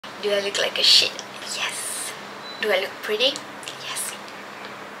Do I look like a shit? Yes. Do I look pretty? Yes.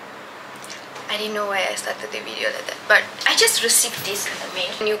 I didn't know why I started the video like that, but I just received this in the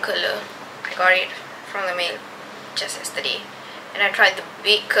mail. New color. I got it from the mail just yesterday, and I tried the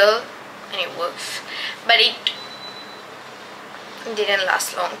big curl and it works, but it didn't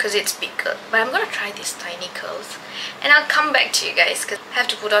last long because it's big curl. But I'm gonna try these tiny curls and I'll come back to you guys because I have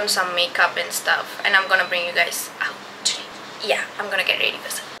to put on some makeup and stuff, and I'm gonna bring you guys out today. Yeah, I'm gonna get ready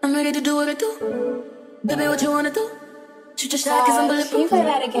first. I'm ready to do what I do. Baby, what you wanna do? Shoot your shot, cause I'm bulletproof. Can you play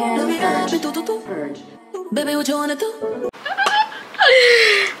that again? Baby, what you wanna do?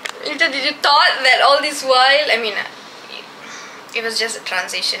 Did you thought that all this while, I mean, it was just a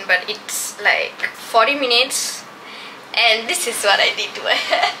transition, but it's like 40 minutes and this is what I did to my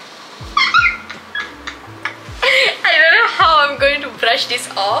hair. I don't know how I'm going to brush this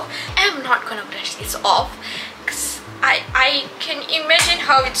off. I'm not gonna brush this off because I can imagine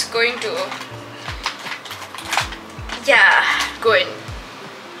how it's going to, yeah, go and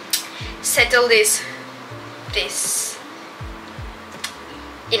settle this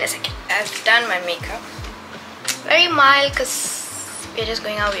in a second. I've done my makeup. Very mild because we're just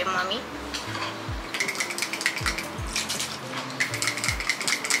going out with mommy.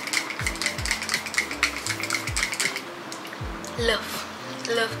 Love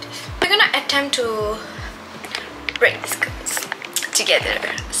this. We're gonna attempt to break these curls together.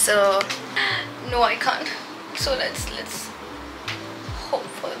 So no, I can't. So let's hope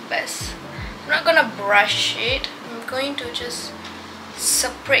for the best. I'm not gonna brush it. I'm going to just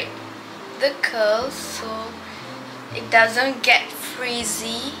separate the curls so it doesn't get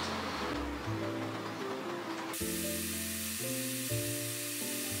frizzy.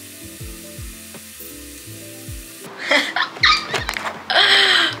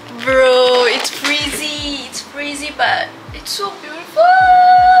 Bro, it's frizzy, but it's so beautiful.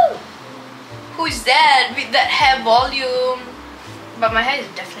 Who is that with that hair volume? But my hair is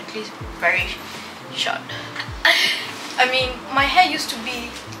definitely very short. I mean, my hair used to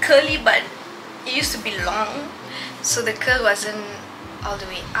be curly, but it used to be long, so the curl wasn't all the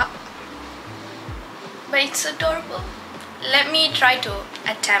way up. But it's adorable. Let me try to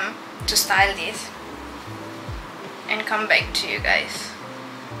attempt to style this and come back to you guys.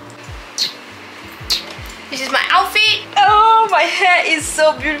 This is my outfit. Oh, my hair is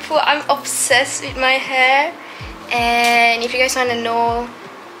so beautiful. I'm obsessed with my hair. And if you guys want to know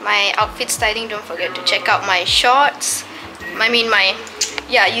my outfit styling, don't forget to check out my shorts. I mean my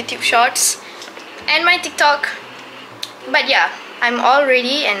YouTube shorts and my TikTok. But yeah, I'm all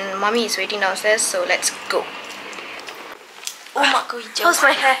ready and mommy is waiting downstairs, so let's go. Oh my god, how's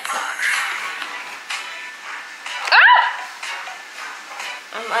my hair? Ah!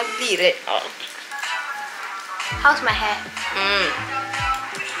 I'm ugly, right? Oh. How's my hair?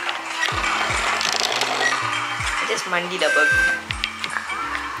 I just mandi dah bagus.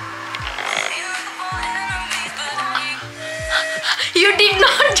 You did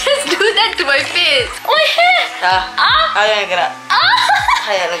not just do that to my face. Oh, my hair. Ayah gerak.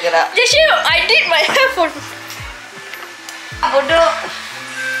 Ayah gerak. Just you, I did my hair for. Bodoh.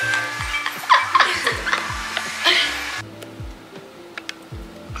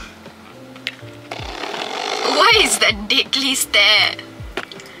 Why is that deadly stare?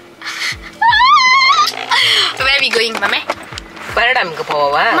 Where are we going, Mummy? Paradigm ke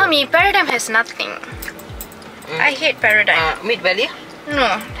bawah? Mommy, Paradigm has nothing. I hate Paradigm. Mid Valley?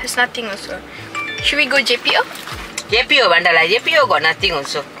 No, there's nothing also. Should we go JPO? JPO bandala. JPO got nothing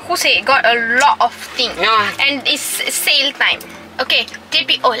also. Who say it got a lot of things? No. And it's sale time. Okay,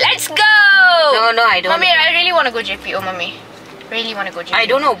 JPO, let's go! No, I don't. Mommy, I really want to go JPO, Mommy. Really want to go JPO. I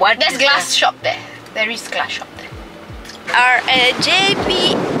don't know what. There's glass shop there. There is glass shop there. Are at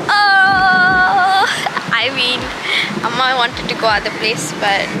JPO. I mean, Amma wanted to go other place,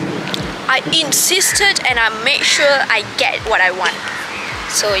 but I insisted and I made sure I get what I want.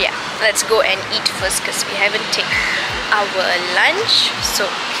 So yeah, let's go and eat first because we haven't taken our lunch. So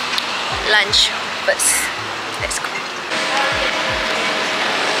lunch first. Let's go.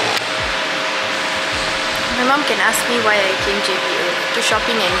 My mom can ask me why I came JPO to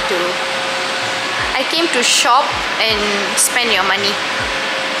shopping and to. I came to shop and spend your money.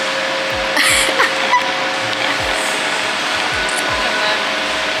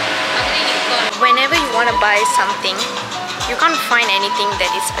 Whenever you want to buy something, you can't find anything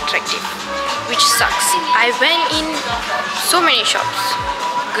that is attractive, which sucks. I went in so many shops,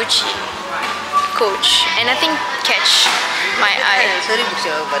 Gucci, Coach, and nothing catch my eye. Sorry,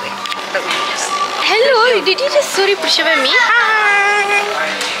 Hello, did you just sorry push over me? Hi.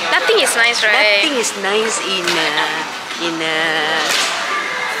 Nothing is nice, right? Nothing is nice in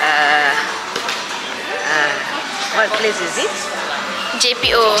What place is it?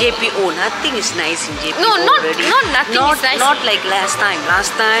 JPO. JPO. Nothing is nice in JPO. No, not already. nothing is nice. Not like last time. Last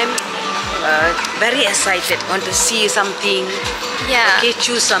time, very excited. Want to see something. Yeah. Okay,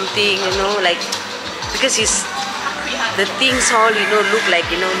 choose something. You know, like because the things all look like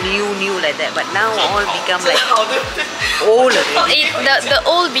new like that. But now all become like old already. The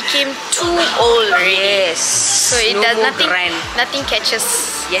old became too old already. Yes. So it no does more nothing. grand. Nothing catches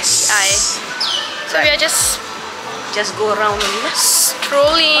Yes. the eye. So we are just go around only.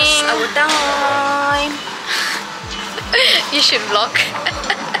 strolling. Our time. You should vlog.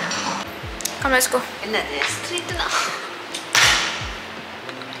 Come, let's go. என்னது? Straight now.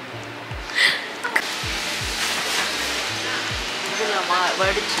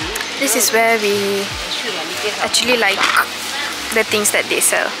 This is where we actually like the things that they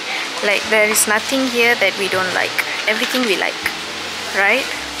sell. Like there is nothing here that we don't like. Everything we like, right?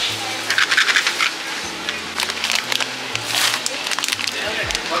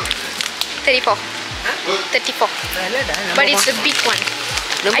 $34. But it's the big one.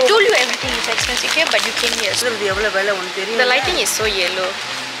 I told you everything is expensive here, but you came here. So the lighting is so yellow.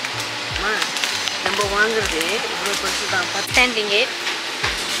 நம்ம வாங்குறது இவ்வளவு பெருசு தான் 10 ringgit.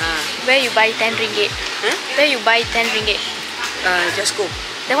 Where you buy 10 ringgit? Where you buy 10 ringgit? Just go.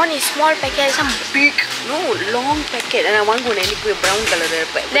 That one is small packet, some big. No, long packet. And I want to go brown color.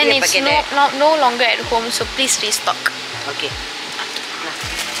 Then it's no longer at home, so please restock. Okay.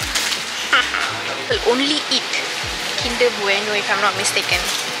 Will only eat Kinder Bueno if I'm not mistaken.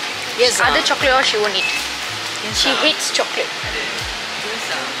 Yes. Other chocolate or she won't eat. Yes, she hates chocolate. Yes.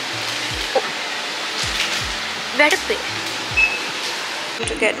 Oh. Where to pay?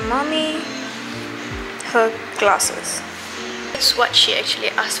 To get mommy her glasses. That's what she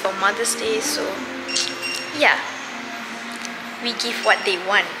actually asked for Mother's Day, so yeah, we give what they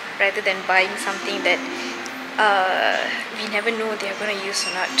want rather than buying something that we never know they're gonna use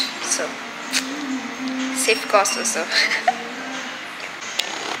or not. So save cost also.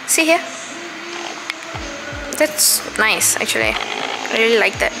 See here, that's nice actually. I really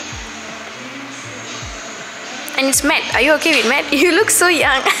like that. And it's matte. Are you okay with matte? You look so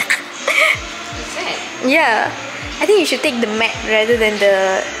young. Yeah, I think you should take the matte rather than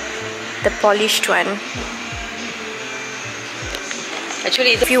the polished one.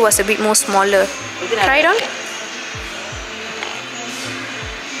 Actually, the view was a bit more smaller. Try it on.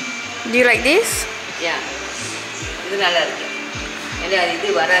 Do you like this? Yeah. இது நல்லா இருக்கு. ஏன்னா இது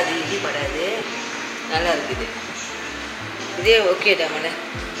வராது, இது படாது. நல்லா இருக்குது. இதே ஓகே டமல.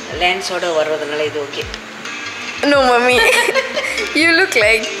 லென்ஸோட வரதுனால இது okay. No, mommy. You look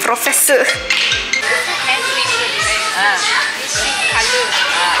like professor.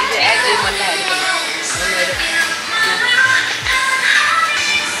 இது ஆட் பண்ணல அடிக்கணும்.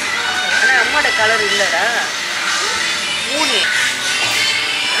 ஆனா அம்மாட கலர் இல்லடா. மூணு.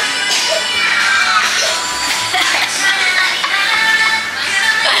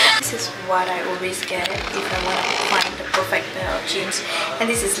 This is what I always get if I want to find the perfect pair of jeans. And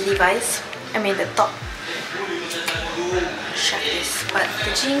this is Levi's. I mean the top. Shut this. But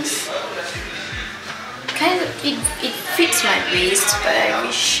the jeans kind of it fits my waist, but I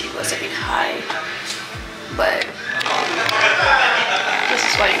wish it was a bit high. But this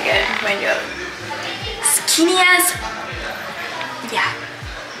is what you get when you're skinny as yeah.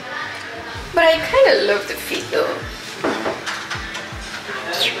 But I kind of love the fit though.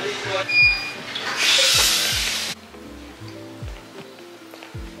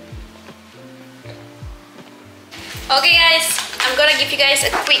 Okay guys, I'm gonna give you guys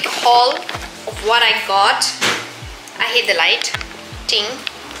a quick haul of what I got. I hate the light. Ting.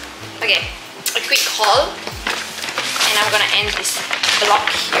 Okay, a quick haul. And I'm gonna end this vlog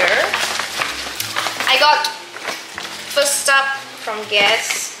here. I got first up from Guess.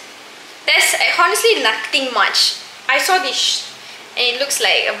 There's honestly nothing much. I saw this and it looks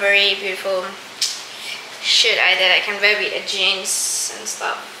like a very beautiful shirt that I can wear with a jeans and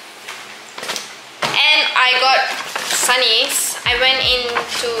stuff. And I got Sunnies. I went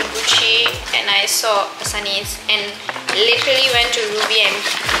into Gucci and I saw Sunnies and literally went to Ruby and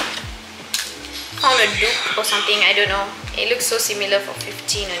found a dupe or something. I don't know. It looks so similar for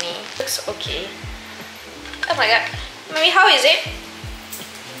 15 only. Looks okay. Oh my god. Mommy, how is it?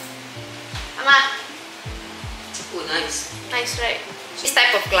 Mama. Oh, nice. Nice, right? This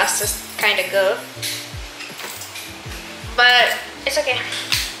type of glasses kind of girl. But it's okay.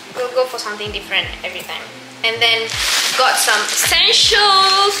 We'll go for something different every time. And then got some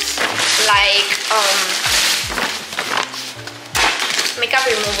essentials like makeup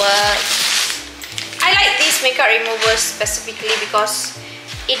remover. I like these makeup removers specifically because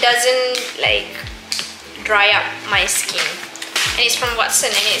it doesn't like dry up my skin. And it's from Watson,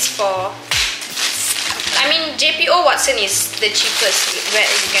 and it's for, I mean, JPO Watson is the cheapest where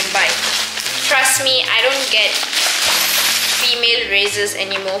you can buy. Trust me, I don't get female razors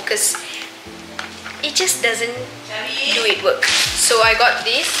anymore because it just doesn't do it work. So I got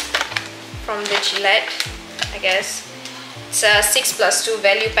this from the Gillette, I guess. It's a 6+2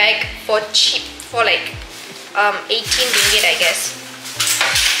 value pack for cheap, for like 18 ringgit, I guess.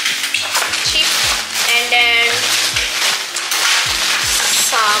 Cheap. And then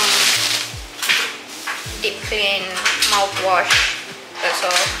some deep clean mouthwash. That's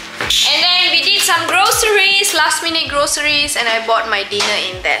all. And then we did some groceries, last minute groceries, and I bought my dinner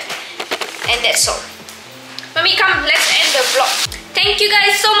in there. And that's all. Mommy, come, let's end the vlog. Thank you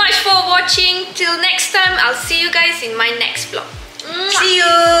guys so much for watching. Till next time, I'll see you guys in my next vlog. See you.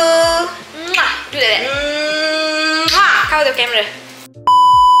 Do that. Cover the camera.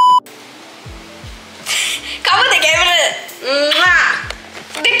 Cover the camera.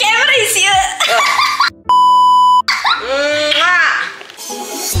 The camera is here.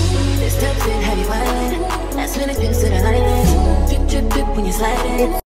 Steps in heavy violin. Last minute pimps to the island. Drip, drip, drip when you slide in.